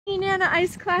Nenana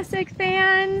Ice Classic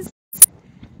fans!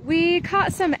 We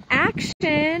caught some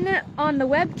action on the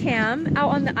webcam out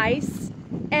on the ice,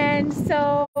 and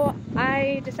so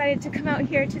I decided to come out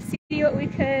here to see what we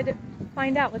could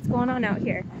find out what's going on out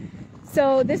here.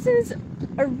 So this is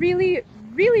a really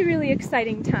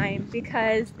exciting time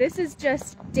because this is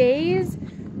just days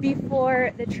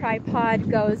before the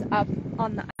tripod goes up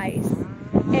on the ice.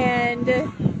 And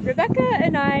Rebecca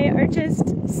and I are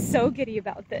just so giddy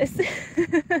about this.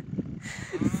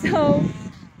 So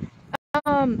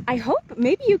I hope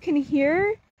maybe you can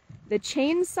hear the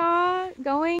chainsaw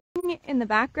going in the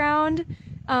background.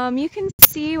 You can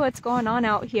see what's going on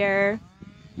out here,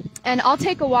 and I'll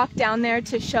take a walk down there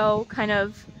to show kind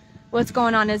of what's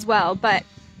going on as well. But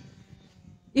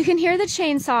you can hear the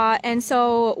chainsaw, and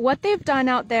so what they've done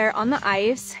out there on the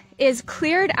ice is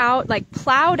cleared out, like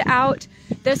plowed out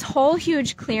this whole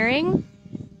huge clearing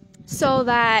so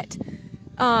that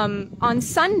on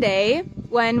Sunday,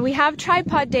 when we have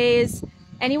tripod days,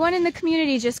 anyone in the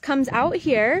community just comes out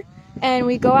here and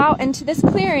we go out into this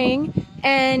clearing,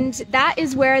 and that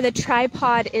is where the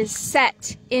tripod is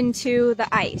set into the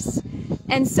ice.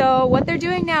 And so what they're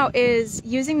doing now is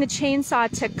using the chainsaw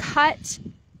to cut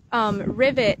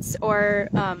rivets or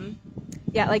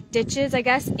like ditches, I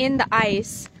guess, in the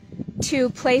ice to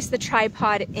place the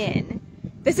tripod in.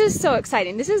 This is so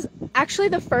exciting. This is actually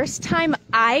the first time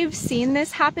I've seen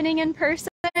this happening in person,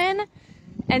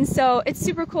 and so it's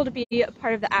super cool to be a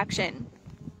part of the action.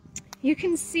 You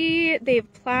can see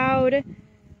they've plowed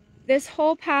this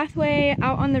whole pathway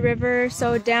out on the river,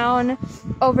 so down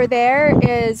over there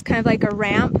is kind of like a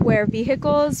ramp where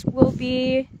vehicles will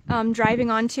be driving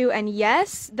onto, and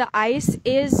yes, the ice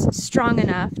is strong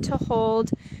enough to hold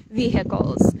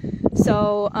vehicles.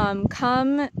 So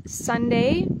come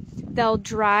Sunday, they'll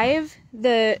drive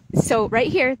so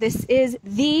right here, this is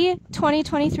the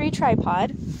 2023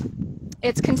 tripod.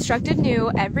 It's constructed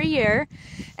new every year,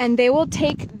 and they will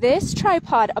take this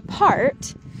tripod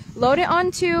apart, load it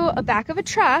onto a back of a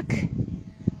truck,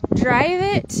 drive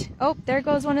it, oh, there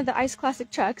goes one of the Ice Classic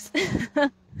trucks,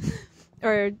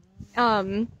 or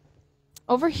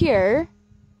over here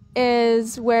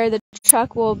is where the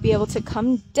truck will be able to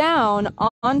come down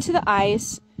onto the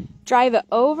ice, drive it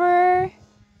over,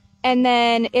 and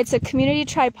then it's a community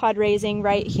tripod raising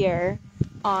right here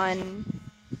on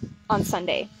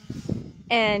Sunday.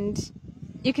 And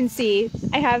you can see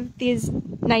I have these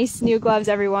nice new gloves,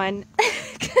 everyone,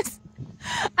 because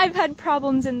I've had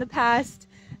problems in the past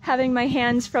having my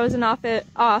hands frozen off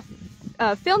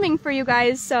filming for you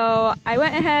guys, so I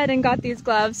went ahead and got these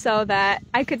gloves so that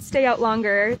I could stay out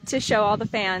longer to show all the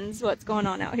fans what's going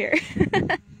on out here.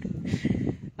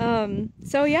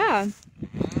 So yeah,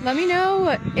 let me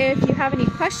know if you have any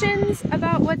questions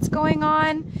about what's going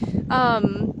on.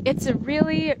 It's a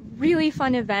really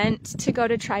fun event to go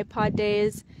to Tripod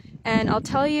Days, and I'll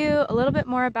tell you a little bit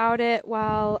more about it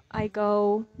while I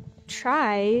go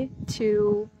try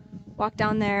to walk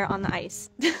down there on the ice.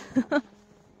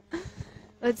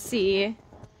 Let's see.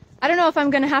 I don't know if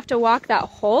I'm gonna have to walk that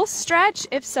whole stretch.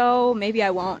 If so, maybe I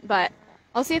won't, but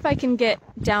I'll see if I can get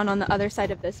down on the other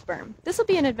side of this berm. This will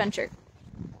be an adventure.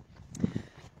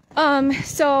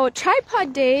 So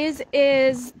Tripod Days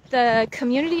is the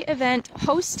community event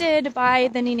hosted by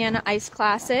the Nenana Ice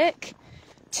Classic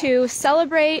to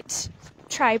celebrate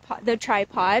the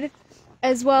tripod,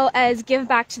 as well as give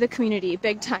back to the community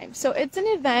big time. So it's an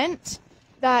event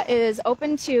that is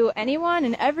open to anyone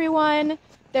and everyone.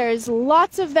 There's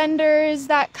lots of vendors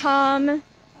that come.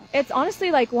 It's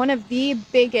honestly like one of the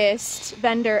biggest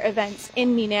vendor events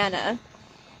in Nenana.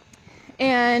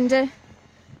 And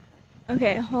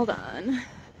okay, hold on.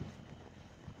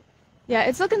 Yeah,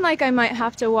 it's looking like I might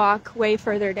have to walk way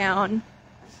further down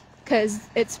because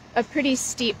it's a pretty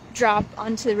steep drop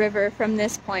onto the river from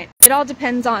this point. It all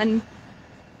depends on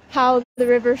how the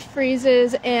river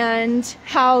freezes and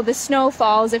how the snow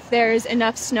falls, if there's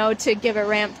enough snow to give a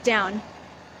ramp down.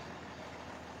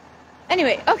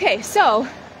 Anyway, okay, so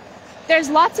there's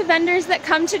lots of vendors that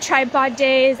come to Tripod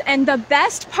Days, and the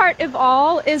best part of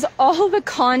all is all the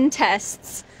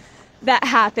contests that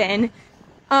happen.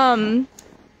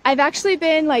 I've actually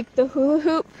been like the hula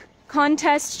hoop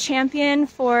contest champion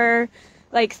for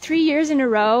like 3 years in a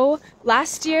row.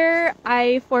 Last year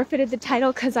I forfeited the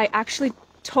title because I actually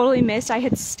totally missed. I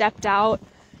had stepped out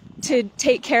to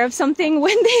take care of something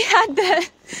when they had the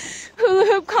hula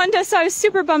hoop contest, so I was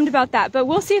super bummed about that. But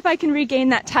we'll see if I can regain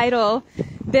that title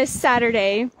this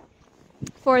Saturday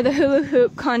for the hula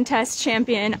hoop contest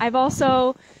champion. I've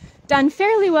also done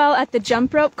fairly well at the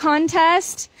jump rope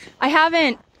contest. I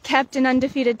haven't kept an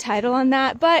undefeated title on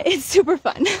that, but it's super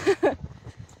fun.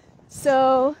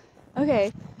 So,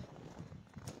 okay,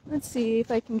 Let's see if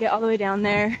I can get all the way down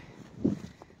there.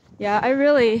 Yeah, I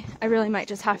really might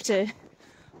just have to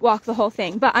walk the whole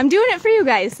thing, but I'm doing it for you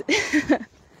guys.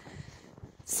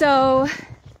 So,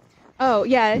 oh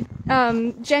yeah,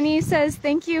 Jenny says,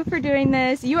 thank you for doing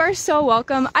this. You are so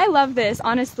welcome. I love this,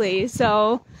 honestly.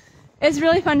 So it's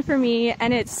really fun for me,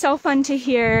 and it's so fun to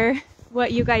hear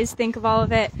what you guys think of all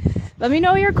of it. Let me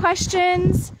know your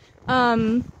questions.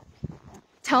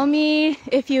 Tell me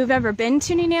if you've ever been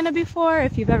to Nenana before,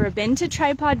 if you've ever been to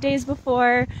Tripod Days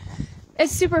before.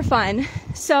 It's super fun.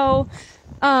 So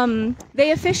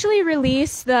they officially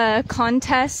released the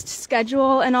contest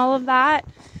schedule and all of that.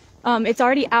 It's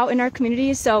already out in our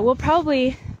community, so we'll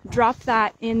probably drop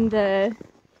that in the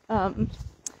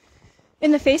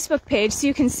Facebook page so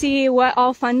you can see what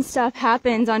all fun stuff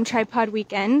happens on Tripod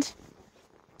Weekend.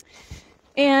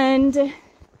 And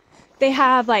they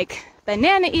have like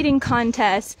banana eating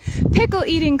contest, pickle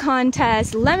eating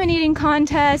contest, lemon eating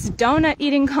contest, donut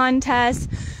eating contest,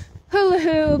 hula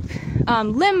hoop,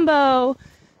 limbo,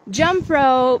 jump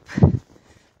rope,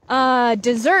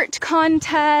 dessert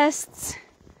contests.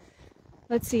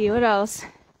 Let's see, what else?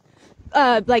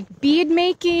 Like bead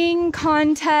making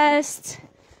contest,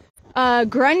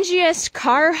 grungiest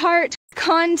Carhartt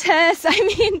contest. I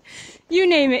mean, you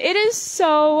name it. It is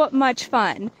so much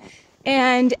fun.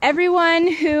 And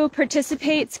everyone who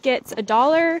participates gets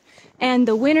 $1, and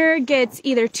the winner gets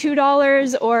either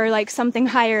 $2 or like something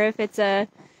higher if it's a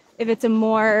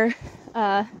more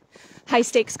high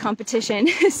stakes competition.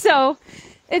 So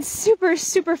it's super,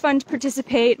 super fun to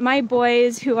participate. My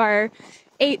boys, who are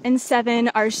 8 and 7,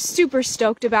 are super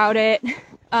stoked about it.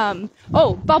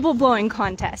 Oh, bubble blowing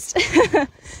contest.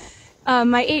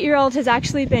 My 8-year-old has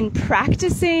actually been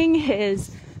practicing his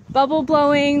bubble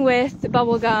blowing with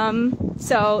bubble gum.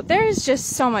 So there's just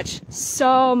so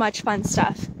much fun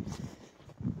stuff.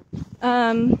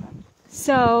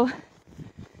 So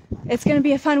it's going to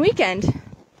be a fun weekend.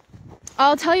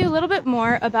 I'll tell you a little bit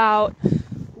more about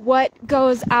what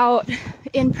goes out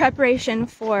in preparation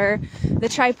for the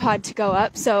tripod to go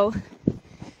up. So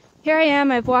here I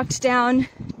am. I've walked down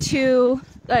to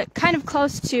kind of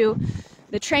close to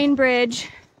the train bridge,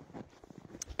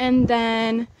 and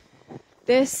then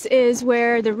this is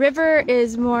where the river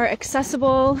is more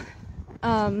accessible.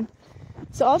 So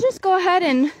I'll just go ahead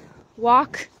and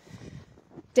walk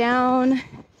down,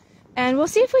 and we'll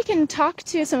see if we can talk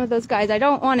to some of those guys. I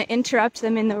don't want to interrupt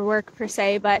them in their work per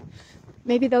se, but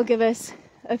maybe they'll give us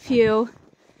a few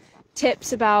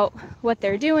tips about what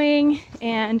they're doing,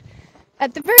 and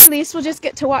at the very least we'll just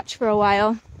get to watch for a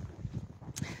while.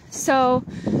 So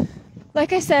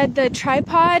like I said, the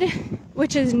tripod,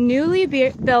 which is newly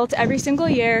built every single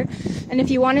year, and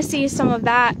if you want to see some of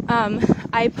that,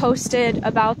 I posted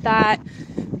about that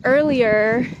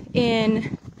earlier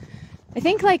in, I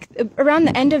think like around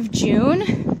the end of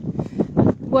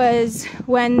June was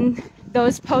when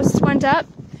those posts went up.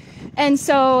 And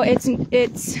so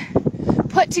it's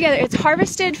put together, it's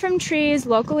harvested from trees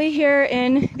locally here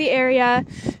in the area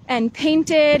and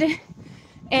painted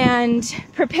and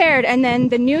prepared, and then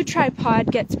the new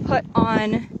tripod gets put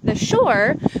on the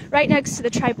shore right next to the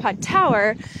tripod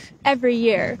tower every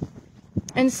year.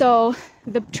 And so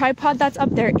the tripod that's up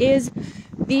there is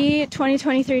the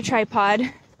 2023 tripod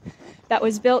that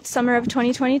was built summer of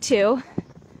 2022.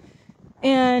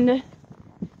 And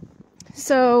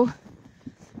so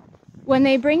when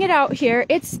they bring it out here,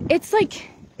 it's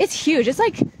huge. It's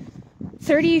like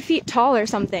 30 feet tall or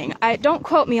something. Don't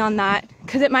quote me on that,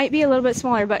 because it might be a little bit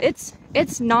smaller, but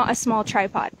it's not a small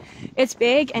tripod. It's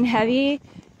big and heavy,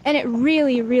 and it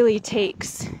really, really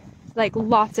takes like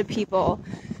lots of people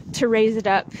to raise it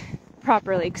up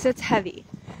properly, because it's heavy.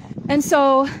 And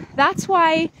so that's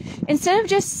why instead of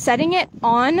just setting it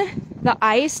on the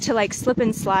ice to like slip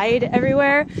and slide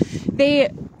everywhere, they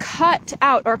cut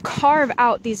out or carve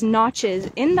out these notches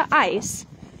in the ice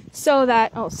so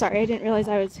that, oh sorry, I didn't realize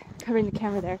I was covering the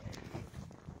camera there.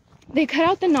 They cut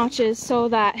out the notches so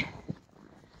that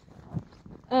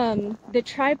the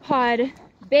tripod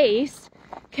base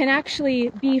can actually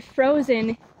be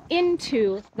frozen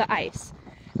into the ice.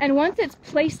 And once it's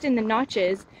placed in the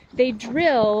notches, they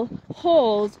drill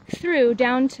holes through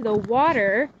down to the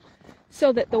water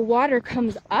so that the water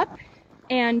comes up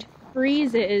and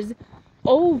freezes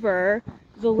over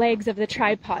the legs of the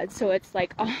tripod. So it's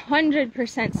like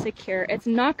 100% secure. It's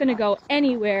not going to go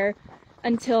anywhere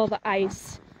until the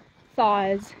ice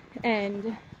thaws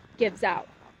and gives out.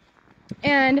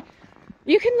 And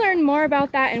you can learn more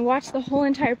about that and watch the whole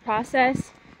entire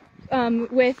process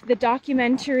with the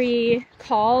documentary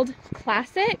called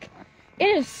Classic. It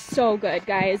is so good,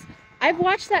 guys. I've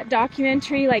watched that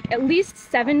documentary like at least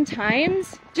 7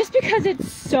 times just because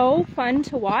it's so fun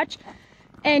to watch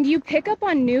and you pick up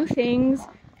on new things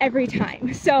every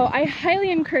time. So I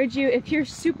highly encourage you, if you're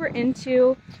super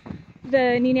into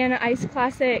the Nenana Ice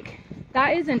Classic,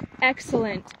 that is an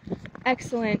excellent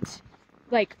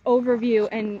like overview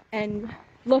and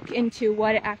look into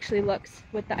what it actually looks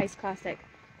with the Ice Classic.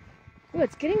 Oh,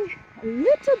 it's getting a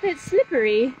little bit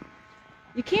slippery.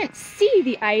 You can't see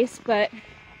the ice, but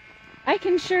I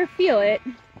can sure feel it.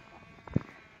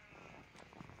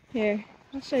 Here,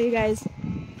 I'll show you guys.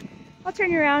 I'll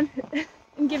turn you around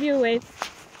and give you a wave.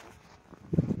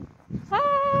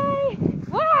 Hi!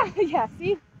 Ah, yeah,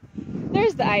 see?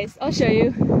 There's the ice. I'll show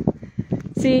you.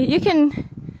 See, you can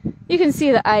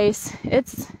see the ice.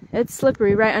 It's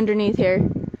slippery right underneath here.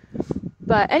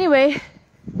 But anyway,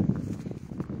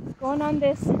 going on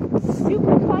this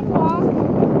super fun walk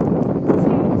to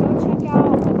go check out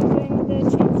what they're doing with the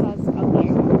chainsaws out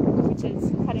there, which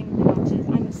is cutting the notches,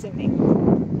 I'm assuming.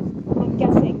 I'm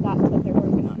guessing that's what they're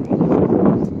working on right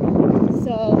now.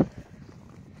 So,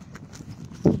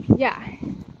 yeah.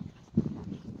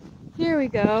 Here we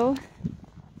go.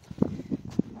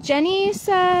 Jenny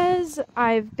says,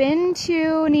 I've been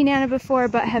to Nenana before,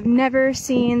 but have never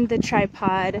seen the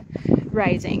tripod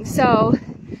rising. So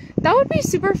that would be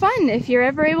super fun. If you're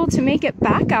ever able to make it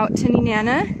back out to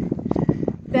Nenana,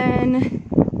 then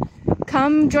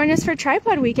come join us for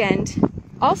tripod weekend.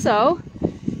 Also,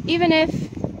 even if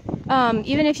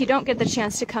you don't get the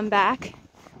chance to come back,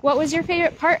 what was your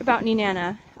favorite part about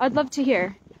Nenana? I'd love to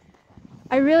hear.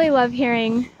 I really love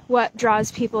hearing what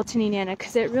draws people to Nenana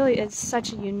because it really is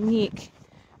such a unique,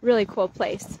 really cool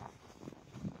place.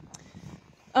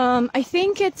 I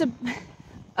think it's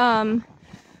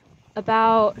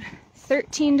about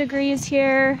 13 degrees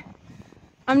here.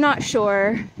 I'm not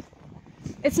sure.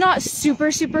 It's not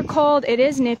super cold. It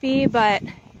is nippy, but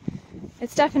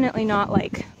it's definitely not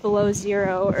like below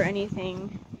 0 or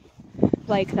anything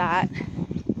like that.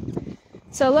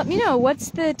 So let me know, what's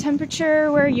the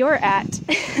temperature where you're at?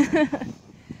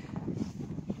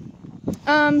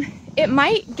 It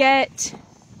might get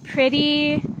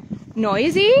pretty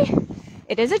noisy.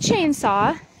 It is a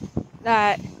chainsaw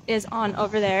that is on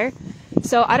over there.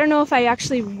 So I don't know if I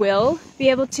actually will be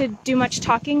able to do much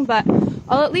talking, but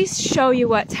I'll at least show you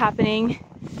what's happening.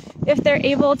 If they're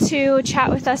able to chat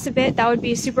with us a bit, that would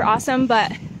be super awesome,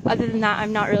 but other than that,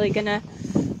 I'm not really gonna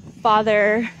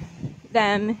bother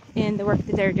them in the work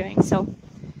that they're doing. So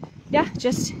yeah,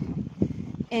 just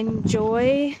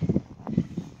enjoy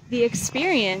the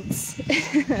experience.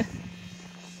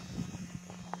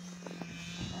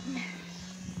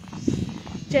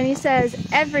 Jenny says,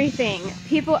 everything.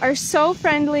 People are so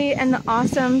friendly and the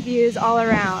awesome views all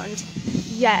around.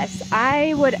 Yes,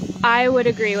 I would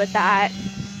agree with that.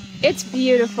 It's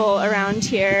beautiful around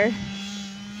here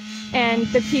and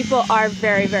the people are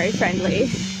very friendly.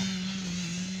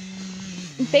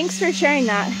 Thanks for sharing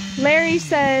that. Larry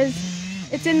says,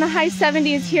 it's in the high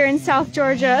 70s here in South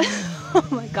Georgia. Oh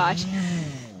my gosh.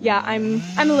 Yeah, I'm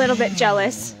a little bit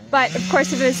jealous. But of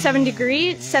course, if it was 70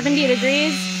 degrees,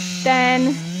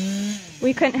 then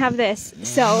we couldn't have this.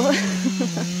 So,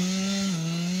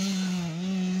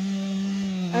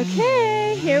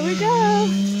 okay, here we go.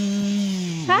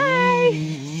 Hi.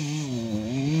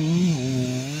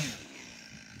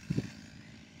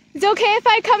 Is it okay if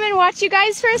I come and watch you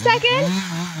guys for a second?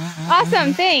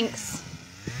 Awesome, thanks.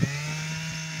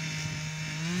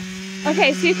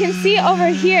 Okay, so you can see over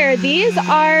here, these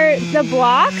are the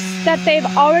blocks that they've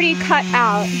already cut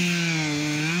out.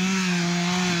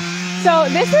 So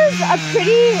this is a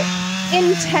pretty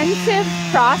intensive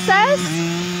process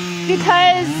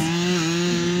because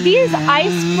these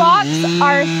ice blocks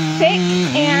are thick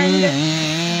and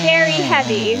very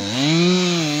heavy.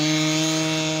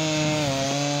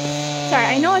 Sorry,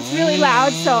 I know it's really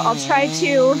loud, so I'll try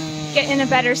to get in a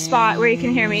better spot where you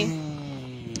can hear me.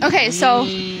 Okay, so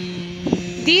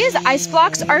these ice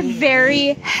blocks are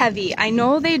very heavy. I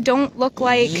know they don't look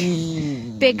like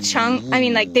big chunk. I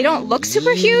mean, like, they don't look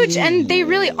super huge, and they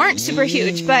really aren't super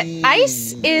huge, but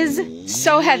ice is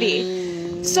so heavy.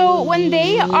 So when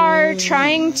they are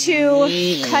trying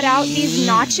to cut out these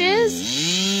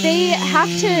notches, they have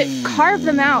to carve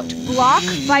them out block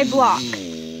by block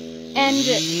and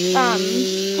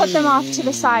put them off to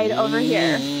the side over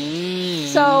here.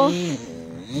 So,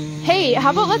 hey, how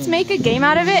about let's make a game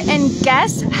out of it and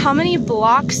guess how many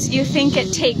blocks you think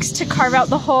it takes to carve out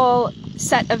the whole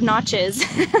set of notches.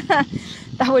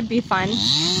 That would be fun.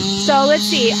 So let's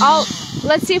see.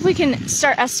 Let's see if we can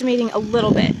start estimating a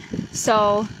little bit.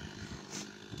 So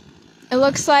it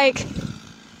looks like,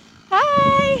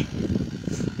 hi.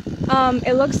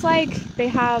 It looks like they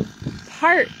have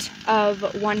part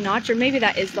of one notch, or maybe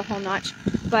that is the whole notch,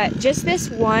 but just this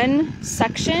one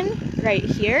section right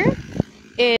here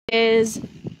is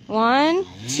 1,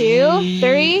 2,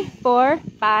 3, 4,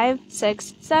 5,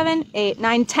 6, 7, 8,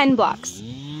 9, 10 blocks.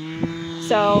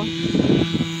 So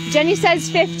Jenny says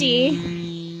 50.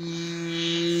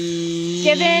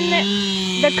 Given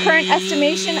the current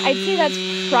estimation, I'd say that's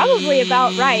probably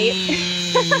about right.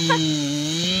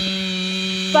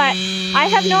 But I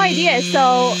have no idea,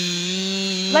 so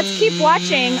let's keep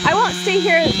watching. I won't stay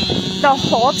here the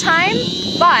whole time,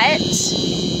 but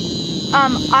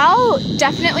I'll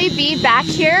definitely be back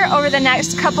here over the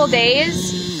next couple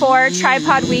days for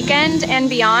Tripod Weekend and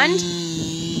beyond.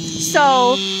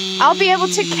 So I'll be able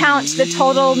to count the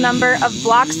total number of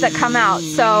blocks that come out.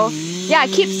 So yeah,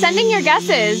 keep sending your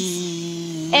guesses.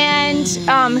 And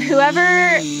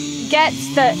whoever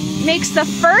makes the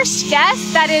first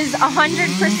guess that is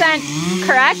 100%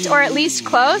 correct, or at least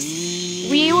close,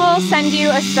 we will send you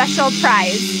a special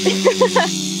prize.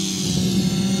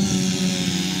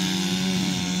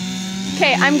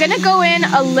 Okay, I'm gonna go in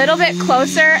a little bit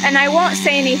closer, and I won't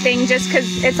say anything just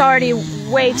because it's already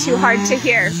way too hard to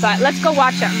hear, but let's go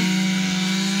watch them.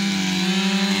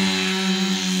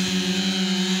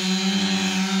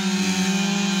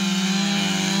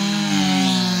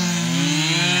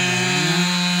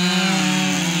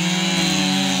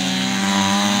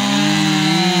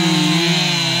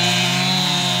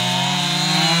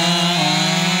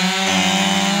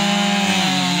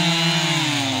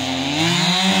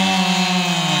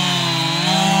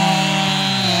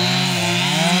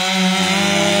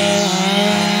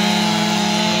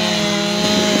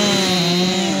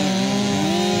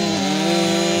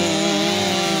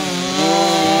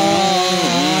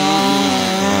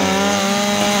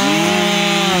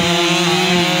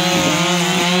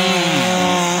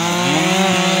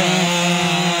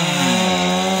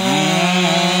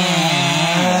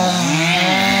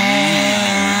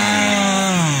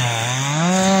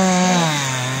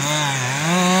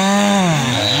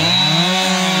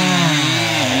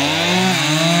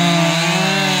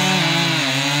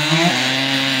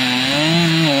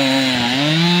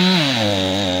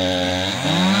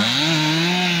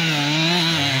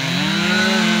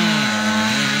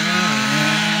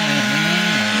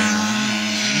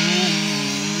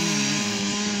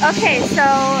 Okay, so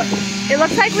it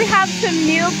looks like we have some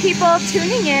new people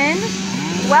tuning in.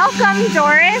 Welcome,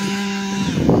 Doris.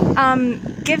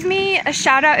 Give me a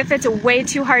shout out if it's way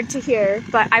too hard to hear,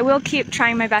 but I will keep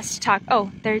trying my best to talk.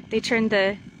 Oh, they turned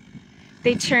the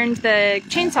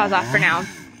chainsaws off for now.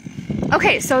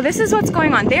 Okay, so this is what's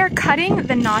going on. They are cutting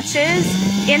the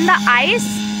notches in the ice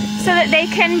so that they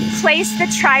can place the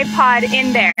tripod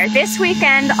in there. This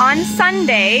weekend on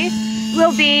Sunday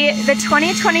will be the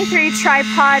 2023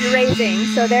 tripod raising.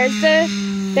 So there's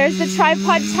the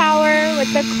tripod tower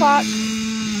with the clock,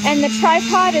 and the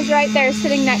tripod is right there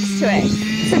sitting next to it.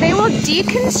 So they will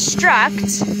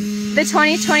deconstruct the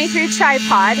 2023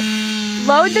 tripod,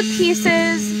 load the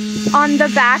pieces on the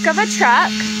back of a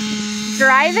truck,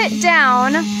 drive it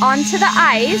down onto the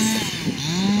ice,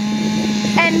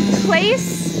 and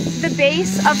place the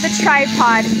base of the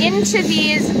tripod into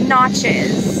these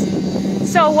notches.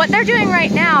 So what they're doing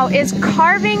right now is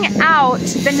carving out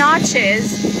the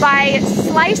notches by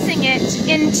slicing it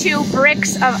into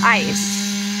bricks of ice.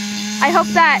 I hope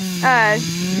that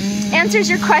answers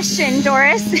your question,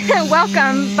 Doris.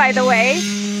 Welcome, by the way.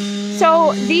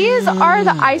 So these are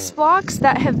the ice blocks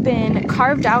that have been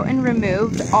carved out and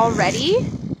removed already.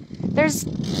 There's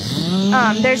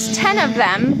 10 of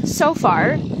them so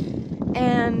far,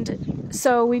 and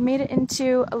so we made it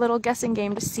into a little guessing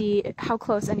game to see how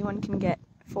close anyone can get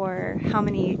for how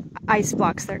many ice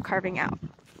blocks they're carving out.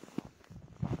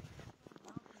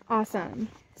 Awesome.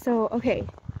 So, okay.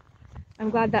 I'm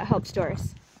glad that helps,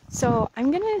 Doris. So I'm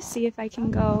gonna see if I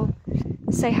can go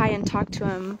say hi and talk to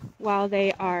them while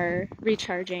they are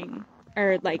recharging,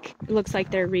 or like, it looks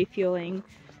like they're refueling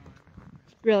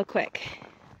real quick.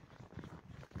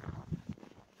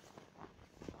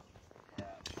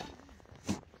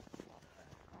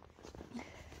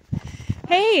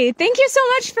 Hey, thank you so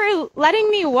much for letting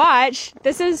me watch.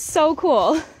 This is so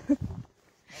cool. How long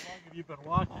have you been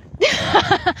watching?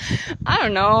 I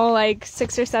don't know, like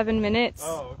 6 or 7 minutes.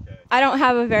 Oh, okay. I don't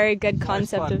have a very good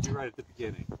concept of time. Right at the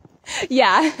beginning.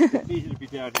 Yeah. It's easy to be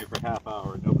down here for a half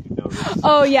hour and nobody notices.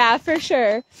 Oh yeah, for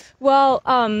sure. Well,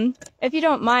 if you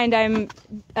don't mind, I'm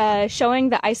showing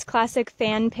the Ice Classic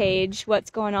fan page what's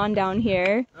going on down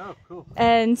here. Oh, cool.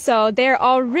 And so they're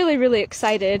all really, really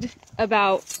excited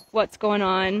about what's going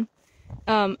on.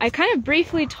 I kind of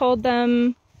briefly told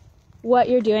them what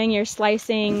you're doing. You're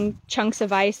slicing chunks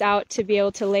of ice out to be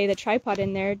able to lay the tripod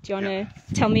in there. Do you want to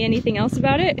tell me anything else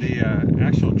about it? The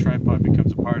actual tripod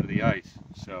becomes a part of the ice,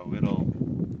 so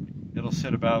it'll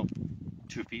sit about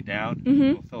 2 feet down.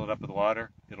 We'll fill it up with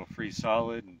water. It'll freeze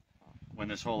solid, and when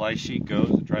this whole ice sheet goes,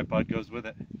 the tripod goes with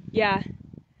it. Yeah,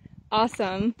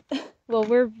 awesome. Well,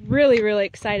 we're really, really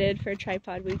excited for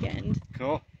Tripod Weekend.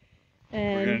 Cool.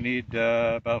 And we're going to need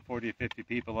about 40 to 50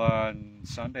 people on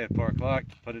Sunday at 4 o'clock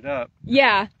to put it up.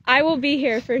 Yeah, I will be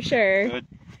here for sure. Good.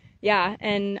 Yeah,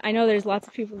 and I know there's lots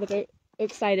of people that are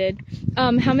excited.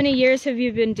 How many years have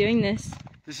you been doing this?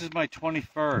 This is my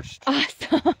 21st.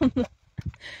 Awesome.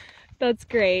 That's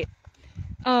great.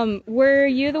 Were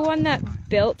you the one that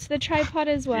built the tripod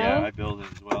as well? Yeah, I built it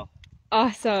as well.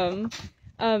 Awesome.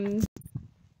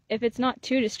 If it's not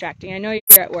too distracting, I know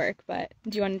you're at work, but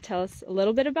do you want to tell us a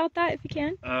little bit about that if you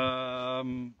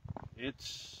can?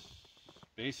 It's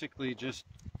basically just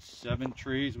 7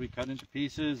 trees we cut into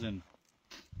pieces and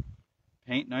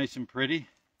paint nice and pretty.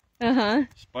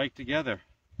 Spike together.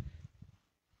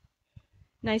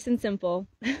 Nice and simple.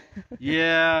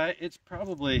 Yeah, it's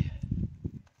probably,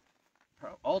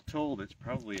 all told, it's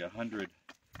probably 100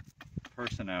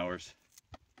 person hours.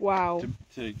 Wow.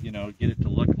 To you know, get it to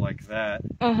look like that.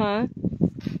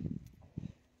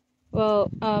 Well,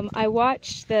 I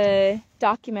watched the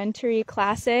documentary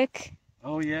Classic.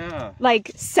 Oh yeah.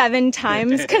 Like 7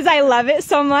 times because I love it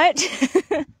so much.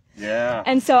 Yeah.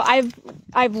 And so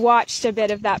I've watched a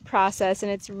bit of that process,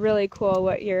 and it's really cool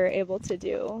what you're able to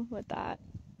do with that.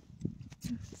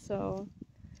 So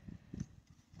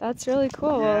that's really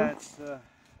cool. Yeah, it's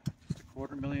just a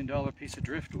 $250,000 piece of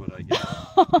driftwood, I guess.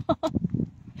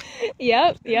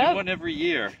 Yep. One every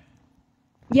year.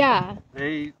 Yeah.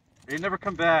 They never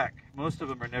come back. Most of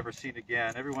them are never seen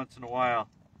again. Every once in a while,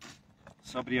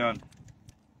 somebody on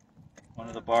one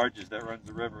of the barges that runs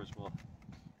the rivers will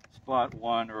spot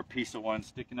one or a piece of one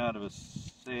sticking out of a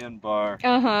sandbar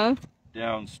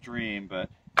downstream. But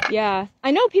yeah,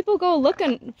 I know people go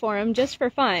looking for them just for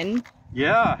fun.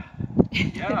 Yeah,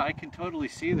 I can totally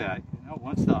see that. You know,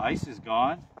 once the ice is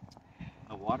gone,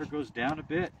 the water goes down a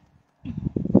bit.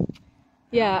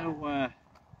 Yeah.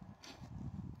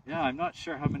 I'm not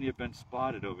sure how many have been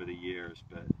spotted over the years,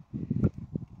 but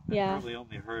I've probably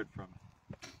only heard from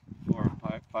 4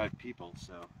 or 5 people.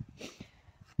 So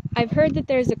I've heard that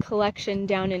there's a collection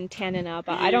down in Tanana,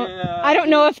 but I don't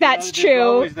know if that's true. There's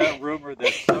always that rumor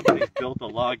that somebody's built a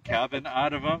log cabin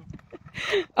out of them.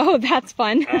 Oh, that's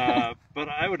fun. But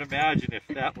I would imagine if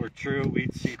that were true,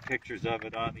 we'd see pictures of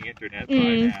it on the internet by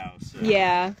now. So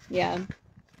yeah.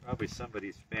 Probably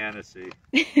somebody's fantasy.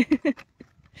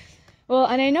 Well,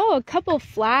 and I know a couple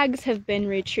flags have been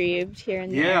retrieved here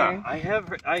and there. Yeah, I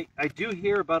have. I do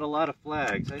hear about a lot of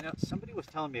flags. I know somebody was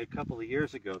telling me a couple of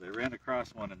years ago they ran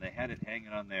across one and they had it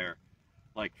hanging on their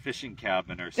like fishing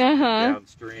cabin or something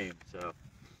downstream. So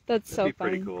that's so fun.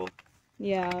 Pretty cool.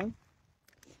 Yeah.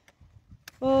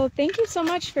 Well, thank you so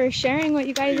much for sharing what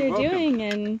you guys are doing,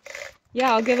 and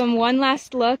yeah, I'll give them one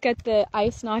last look at the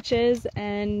ice notches,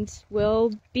 and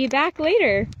we'll be back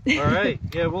later. All right.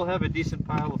 Yeah, we'll have a decent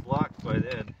pile of blocks by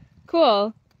then.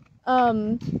 Cool.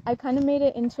 I kind of made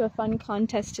it into a fun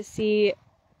contest to see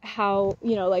how,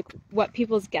 like what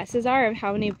people's guesses are of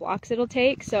how many blocks it'll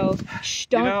take. So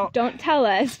don't tell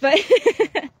us. But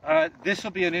this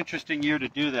will be an interesting year to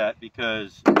do that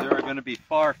because there are going to be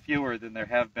far fewer than there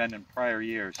have been in prior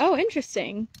years. Oh,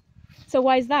 interesting. So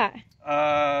why is that?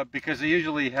 Because I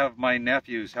usually have my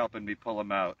nephews helping me pull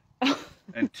them out.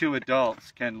 And 2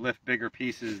 adults can lift bigger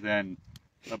pieces than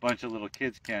a bunch of little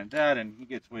kids can. Dad, and he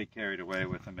gets way carried away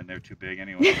with them, and they're too big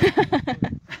anyway.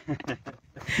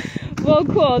 Well,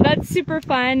 cool. That's super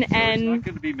fun. So and it's not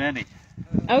going to be many.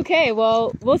 Okay,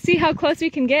 well, we'll see how close we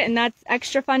can get, and that's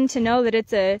extra fun to know that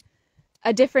it's a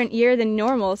different year than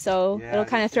normal, so it'll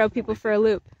kind of throw people for a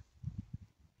loop.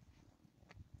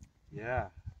 Yeah,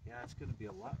 it's going to be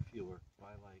a lot fewer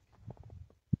by like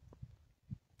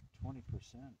 20%.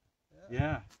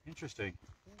 Yeah, interesting.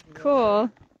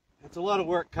 Cool. It's a lot of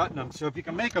work cutting them, so if you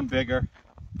can make them bigger,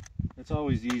 it's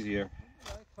always easier.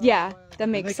 Yeah, that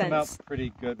makes sense. They come out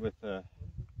pretty good with the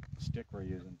stick we're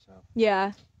using, so.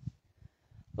 Yeah.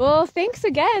 Well, thanks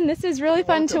again. This is really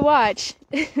fun to watch.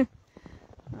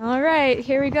 All right,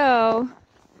 here we go.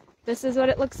 This is what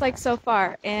it looks like so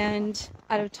far, and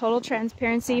out of total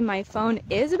transparency, my phone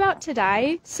is about to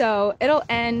die, so it'll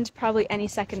end probably any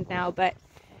second now, but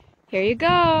here you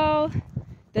go.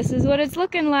 This is what it's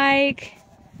looking like.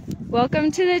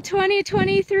 Welcome to the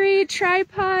 2023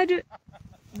 tripod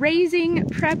raising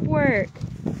prep work.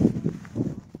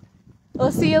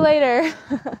 We'll see you later.